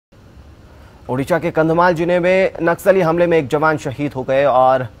ओडिशा के कंधमाल जिले में नक्सली हमले में एक जवान शहीद हो गए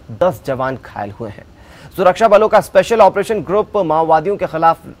और 10 जवान घायल हुए हैं। सुरक्षा बलों का स्पेशल ऑपरेशन ग्रुप माओवादियों के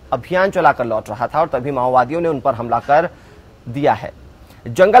खिलाफ अभियान चलाकर लौट रहा था और तभी माओवादियों ने उन पर हमला कर दिया है।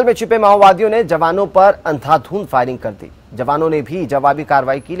 जंगल में छिपे माओवादियों ने जवानों पर अंधाधुंध फायरिंग कर दी। जवानों ने भी जवाबी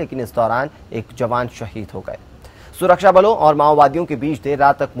कार्रवाई की, लेकिन इस दौरान एक जवान शहीद हो गए। सुरक्षा बलों और माओवादियों के बीच देर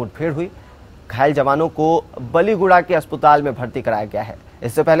रात तक मुठभेड़ हुई। घायल जवानों को बलीगुड़ा के अस्पताल में भर्ती कराया गया है।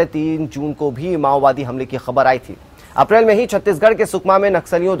 इससे पहले 3 जून को भी माओवादी हमले की खबर आई थी। अप्रैल में ही छत्तीसगढ़ के सुकमा में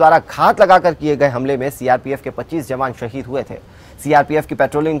नक्सलियों द्वारा घात लगाकर किए गए हमले में सीआरपीएफ के 25 जवान शहीद हुए थे। सीआरपीएफ की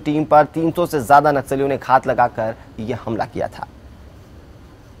पेट्रोलिंग टीम पर 300 से ज्यादा नक्सलियों ने घात लगाकर यह हमला किया था।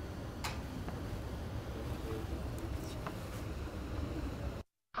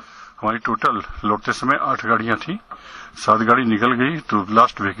 हमारी टोटल लौटते समय 8 गाड़ियां थी। 7 गाड़ी निकल गई तो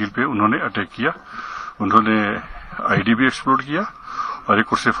लास्ट व्हीकल पे उन्होंने अटैक किया। उन्होंने आईडी भी एक्सप्लोड किया और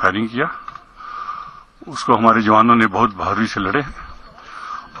एक उससे फायरिंग किया। उसको हमारे जवानों ने बहुत बहादुरी से लड़े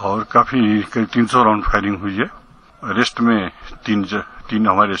और काफी करीब 300 राउंड फायरिंग हुई है। अरेस्ट में तीन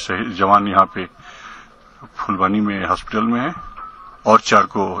हमारे जवान यहाँ पे फुलवानी में हॉस्पिटल में है और 4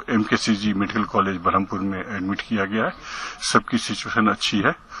 को एमकेसीजी मेडिकल कॉलेज बरहमपुर में एडमिट किया गया है। सबकी सिचुएशन अच्छी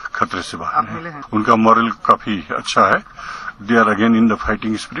है, खतरे से बाहर है। उनका मॉरल काफी अच्छा है। They are again in the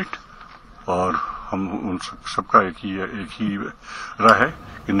fighting spirit और हम उन सबका एक ही राह है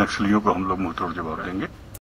कि नक्सलियों को हम लोग मुंहतोड़ जवाब देंगे।